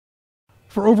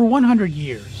For over 100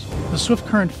 years, the Swift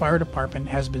Current Fire Department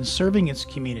has been serving its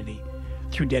community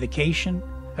through dedication,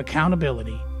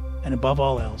 accountability, and above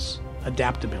all else,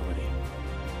 adaptability.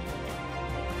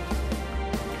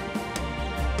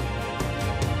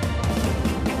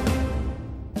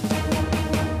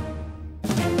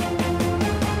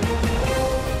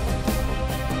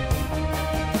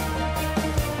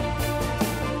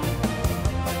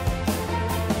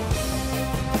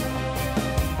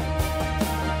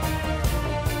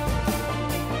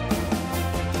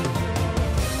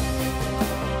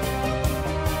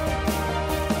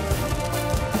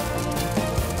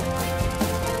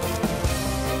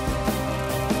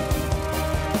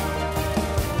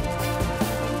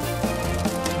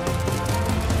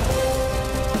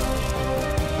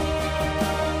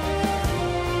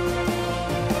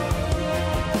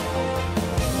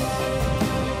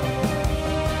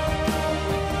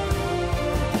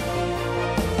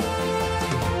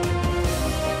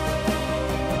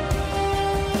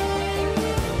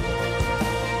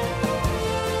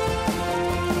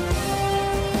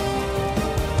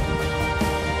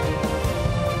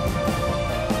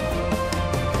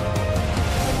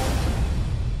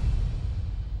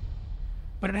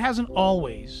 But it hasn't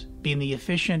always been the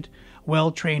efficient,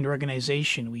 well-trained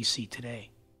organization we see today.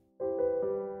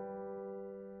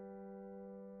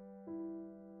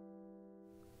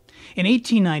 In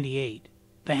 1898,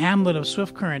 the hamlet of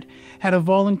Swift Current had a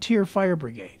volunteer fire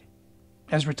brigade.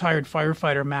 As retired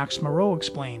firefighter Max Mirau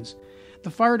explains, the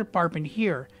fire department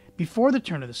here, before the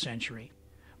turn of the century,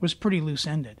 was pretty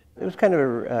loose-ended. It was kind of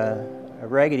a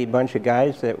raggedy bunch of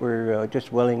guys that were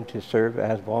just willing to serve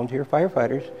as volunteer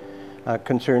firefighters.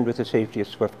 Concerned with the safety of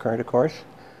Swift Current, of course,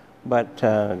 but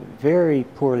very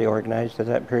poorly organized at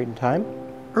that period in time.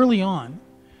 Early on,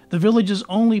 the village's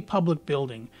only public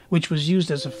building, which was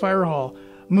used as a fire hall,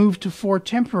 moved to 4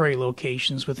 temporary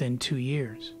locations within 2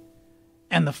 years.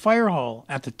 And the fire hall,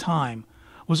 at the time,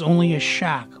 was only a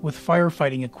shack with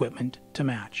firefighting equipment to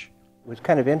match. It was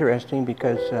kind of interesting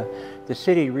because the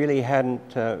city really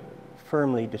hadn't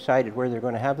firmly decided where they're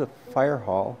going to have the fire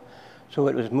hall. So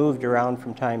it was moved around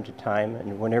from time to time,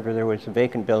 and whenever there was a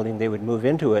vacant building, they would move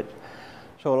into it.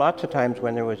 So lots of times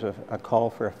when there was a call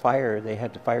for a fire, they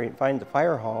had to find the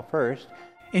fire hall first.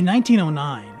 In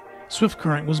 1909, Swift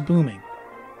Current was booming,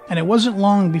 and it wasn't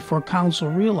long before council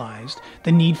realized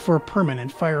the need for a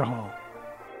permanent fire hall.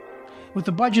 With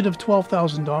a budget of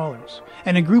 $12,000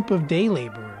 and a group of day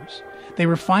laborers, they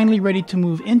were finally ready to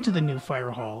move into the new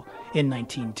fire hall in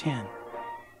 1910.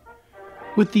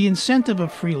 With the incentive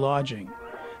of free lodging,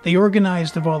 they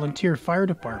organized the volunteer fire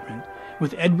department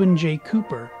with Edwin J.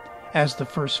 Cooper as the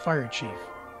first fire chief.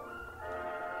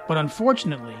 But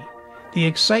unfortunately, the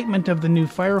excitement of the new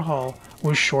fire hall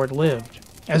was short-lived,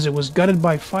 as it was gutted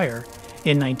by fire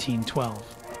in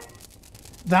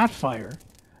 1912. That fire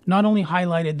not only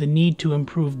highlighted the need to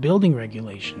improve building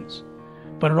regulations,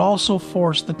 but it also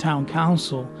forced the town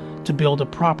council to build a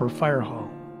proper fire hall.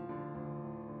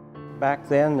 Back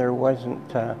then, there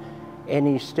wasn't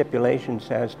any stipulations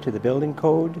as to the building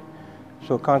code,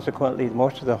 so consequently,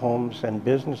 most of the homes and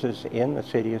businesses in the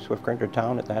city of Swift Current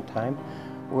town at that time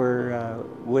were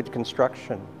wood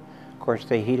construction. Of course,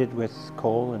 they heated with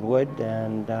coal and wood,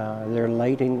 and their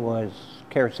lighting was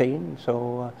kerosene,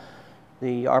 so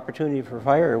the opportunity for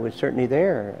fire was certainly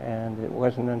there, and it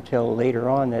wasn't until later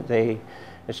on that they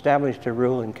established a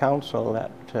rule in council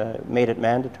that made it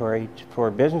mandatory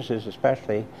for businesses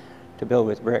especially to build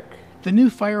with brick. The new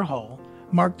fire hall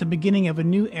marked the beginning of a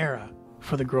new era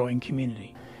for the growing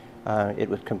community. It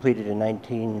was completed in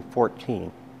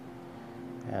 1914,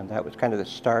 and that was kind of the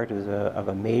start of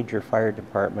a major fire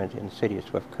department in the city of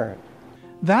Swift Current.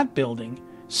 That building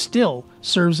still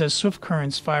serves as Swift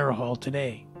Current's fire hall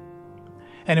today,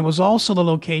 and it was also the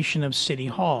location of City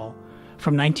Hall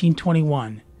from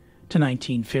 1921 to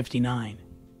 1959.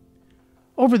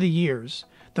 Over the years,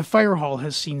 the fire hall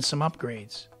has seen some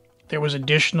upgrades. There was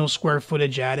additional square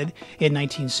footage added in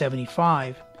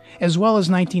 1975, as well as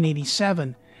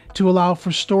 1987, to allow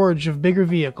for storage of bigger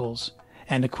vehicles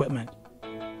and equipment.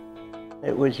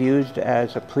 It was used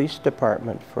as a police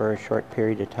department for a short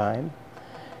period of time,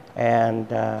 and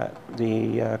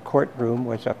the courtroom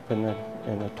was up in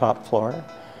the top floor.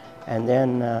 And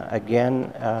then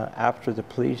again, after the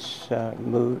police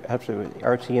moved, after the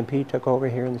RCMP took over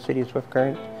here in the city of Swift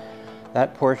Current,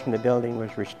 that portion of the building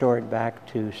was restored back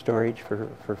to storage for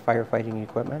firefighting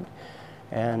equipment.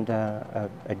 And a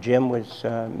gym was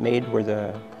made where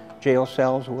the jail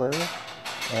cells were,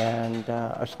 and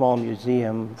a small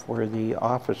museum where the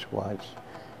office was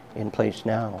in place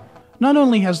now. Not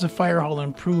only has the fire hall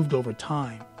improved over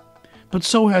time, but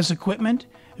so has equipment,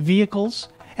 vehicles,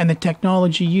 and the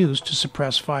technology used to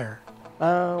suppress fire.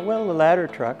 Well, the ladder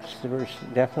trucks, there was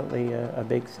definitely a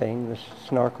big thing, the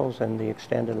snorkels and the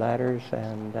extended ladders,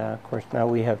 and of course now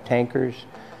we have tankers.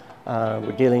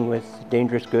 We're dealing with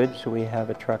dangerous goods, so we have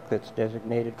a truck that's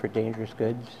designated for dangerous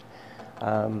goods.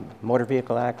 Motor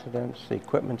vehicle accidents, the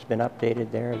equipment's been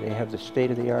updated there. They have the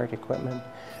state-of-the-art equipment.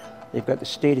 They've got the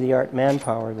state-of-the-art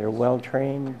manpower. They're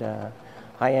well-trained.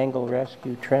 High-angle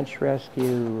rescue, trench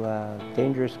rescue,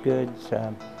 dangerous goods,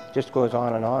 just goes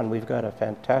on and on. We've got a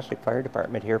fantastic fire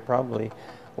department here, probably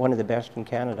one of the best in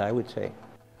Canada, I would say.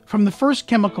 From the first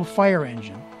chemical fire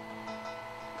engine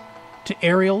to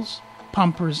aerials,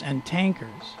 pumpers, and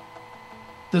tankers,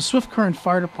 the Swift Current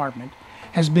Fire Department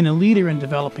has been a leader in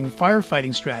developing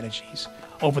firefighting strategies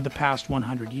over the past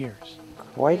 100 years.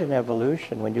 Quite an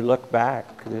evolution. When you look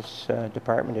back, this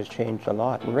department has changed a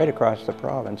lot, and right across the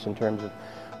province in terms of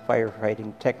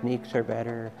firefighting. Techniques are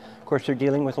better. Of course, they're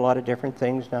dealing with a lot of different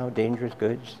things now, dangerous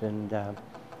goods, and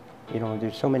you know,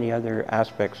 there's so many other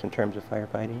aspects in terms of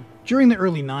firefighting. During the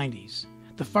early 90s,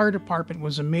 the fire department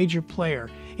was a major player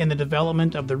in the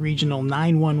development of the regional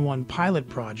 911 pilot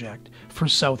project for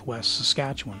southwest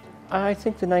Saskatchewan. I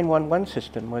think the 911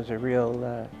 system was a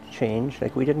real change.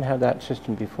 Like, we didn't have that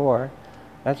system before.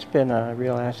 That's been a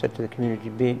real asset to the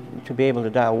community, to be able to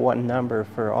dial one number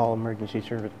for all emergency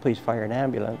service, police, fire, and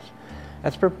ambulance.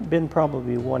 That's been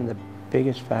probably one of the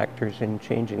biggest factors in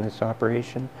changing this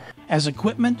operation. As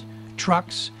equipment,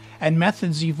 trucks, and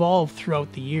methods evolved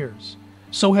throughout the years,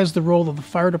 so has the role of the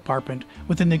fire department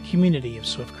within the community of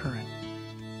Swift Current.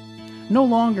 No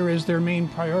longer is their main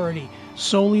priority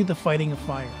solely the fighting of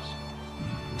fires.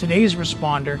 Today's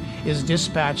responder is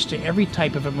dispatched to every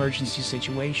type of emergency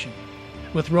situation,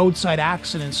 with roadside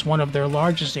accidents one of their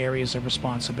largest areas of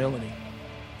responsibility.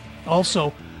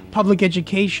 Also, public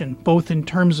education, both in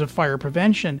terms of fire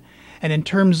prevention and in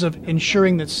terms of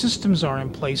ensuring that systems are in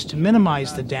place to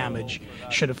minimize the damage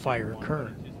should a fire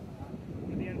occur.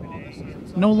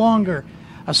 No longer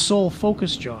a sole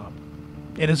focus job,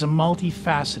 it is a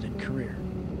multifaceted career.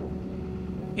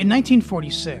 In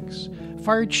 1946,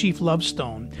 Fire Chief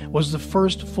Lovestone was the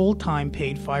first full-time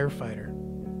paid firefighter.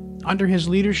 Under his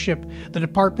leadership, the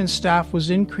department's staff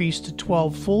was increased to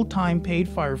 12 full-time paid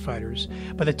firefighters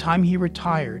by the time he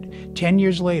retired 10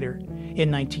 years later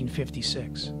in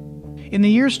 1956. In the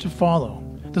years to follow,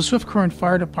 the Swift Current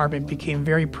Fire Department became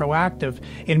very proactive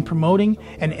in promoting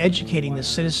and educating the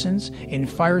citizens in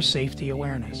fire safety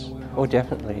awareness. Oh,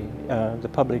 definitely. The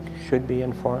public should be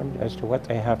informed as to what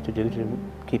they have to do to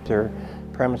keep their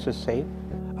premises safe.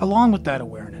 Along with that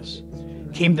awareness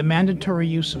came the mandatory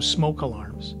use of smoke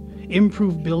alarms,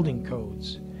 improved building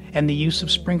codes, and the use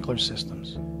of sprinkler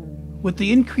systems. With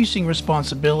the increasing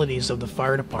responsibilities of the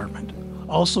fire department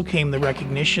also came the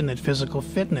recognition that physical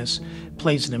fitness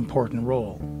plays an important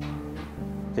role.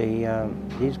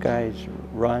 These guys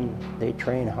run, they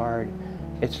train hard.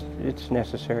 It's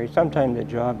necessary. Sometimes the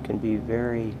job can be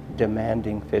very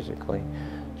demanding physically,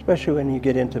 especially when you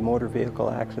get into motor vehicle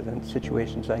accidents,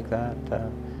 situations like that.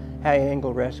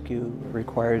 High-angle rescue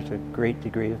requires a great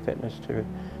degree of fitness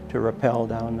to rappel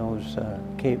down those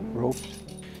ropes.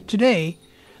 Today,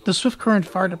 the Swift Current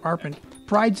Fire Department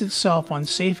prides itself on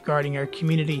safeguarding our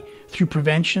community through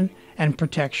prevention and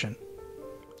protection.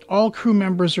 All crew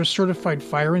members are certified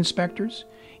fire inspectors,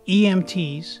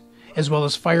 EMTs, as well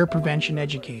as fire prevention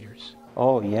educators.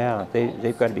 Oh yeah,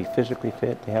 they've got to be physically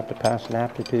fit, they have to pass an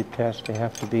aptitude test, they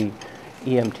have to be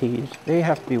EMTs. They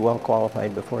have to be well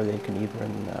qualified before they can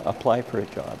even apply for a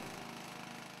job.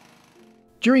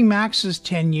 During Max's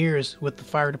 10 years with the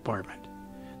fire department,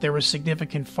 there were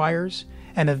significant fires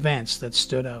and events that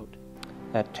stood out.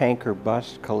 That tanker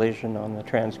bus collision on the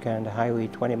Trans-Canada Highway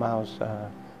 20 miles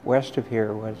west of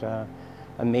here was a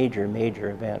major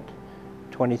event.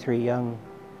 23 young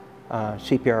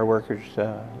CPR workers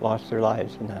lost their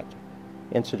lives in that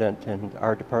incident, and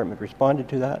our department responded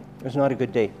to that. It was not a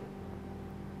good day.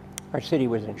 Our city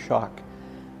was in shock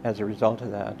as a result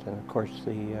of that, and of course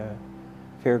the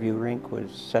Fairview rink was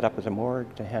set up as a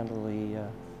morgue to handle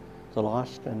the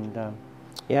lost, and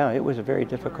yeah, it was a very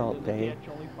difficult day.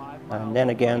 And then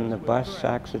again, the bus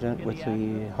accident with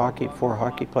the 4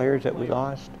 hockey players that we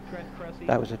lost,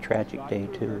 that was a tragic day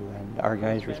too, and our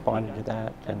guys responded to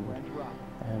that,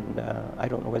 and I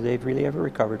don't know whether they've really ever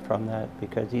recovered from that,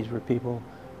 because these were people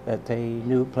that they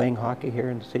knew playing hockey here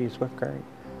in the city of Swift Current.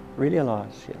 Really a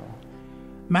loss, you know.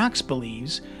 Max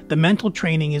believes the mental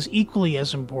training is equally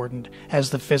as important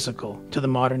as the physical to the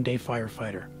modern-day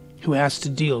firefighter who has to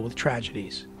deal with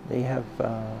tragedies. They have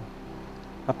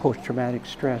a post-traumatic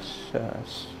stress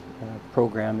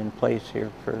program in place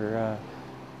here for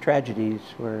tragedies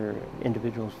where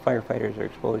individuals, firefighters, are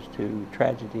exposed to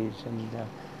tragedies,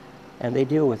 and they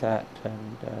deal with that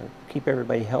and keep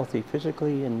everybody healthy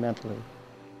physically and mentally.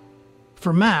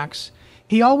 For Max,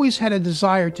 he always had a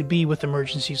desire to be with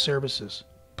emergency services,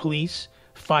 police,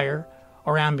 fire,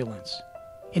 or ambulance.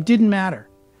 It didn't matter,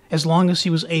 as long as he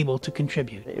was able to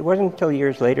contribute. It wasn't until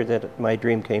years later that my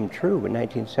dream came true in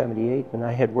 1978, and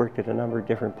I had worked at a number of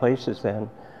different places then.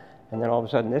 And then all of a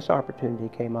sudden this opportunity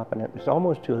came up, and it was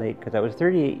almost too late because I was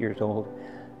 38 years old.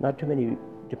 Not too many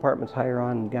departments hire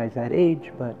on guys that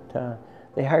age, but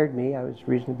they hired me. I was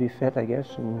reasonably fit, I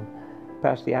guess, and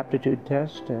passed the aptitude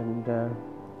test, and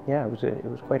yeah, it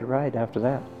was quite a ride after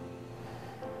that.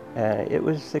 It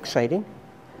was exciting.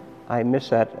 I miss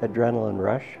that adrenaline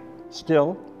rush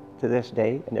still to this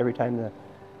day, and every time the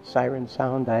sirens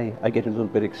sound, I get a little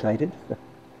bit excited.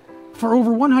 For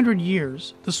over 100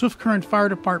 years, the Swift Current Fire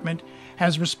Department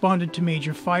has responded to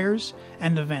major fires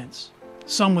and events,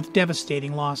 some with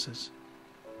devastating losses.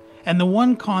 And the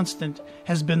one constant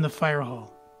has been the fire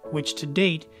hall, which to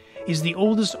date is the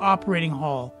oldest operating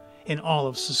hall in all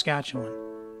of Saskatchewan.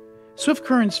 Swift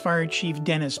Current's Fire Chief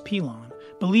Denis Pilon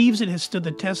believes it has stood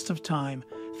the test of time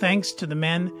thanks to the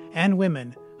men and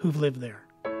women who've lived there.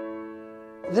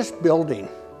 This building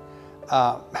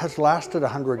has lasted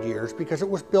 100 years because it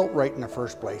was built right in the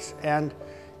first place. And,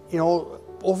 you know,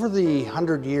 over the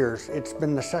 100 years, it's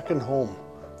been the second home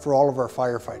for all of our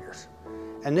firefighters.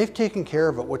 And they've taken care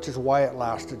of it, which is why it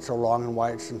lasted so long and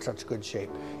why it's in such good shape.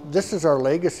 This is our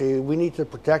legacy. We need to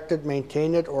protect it,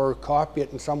 maintain it, or copy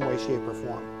it in some way, shape, or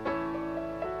form.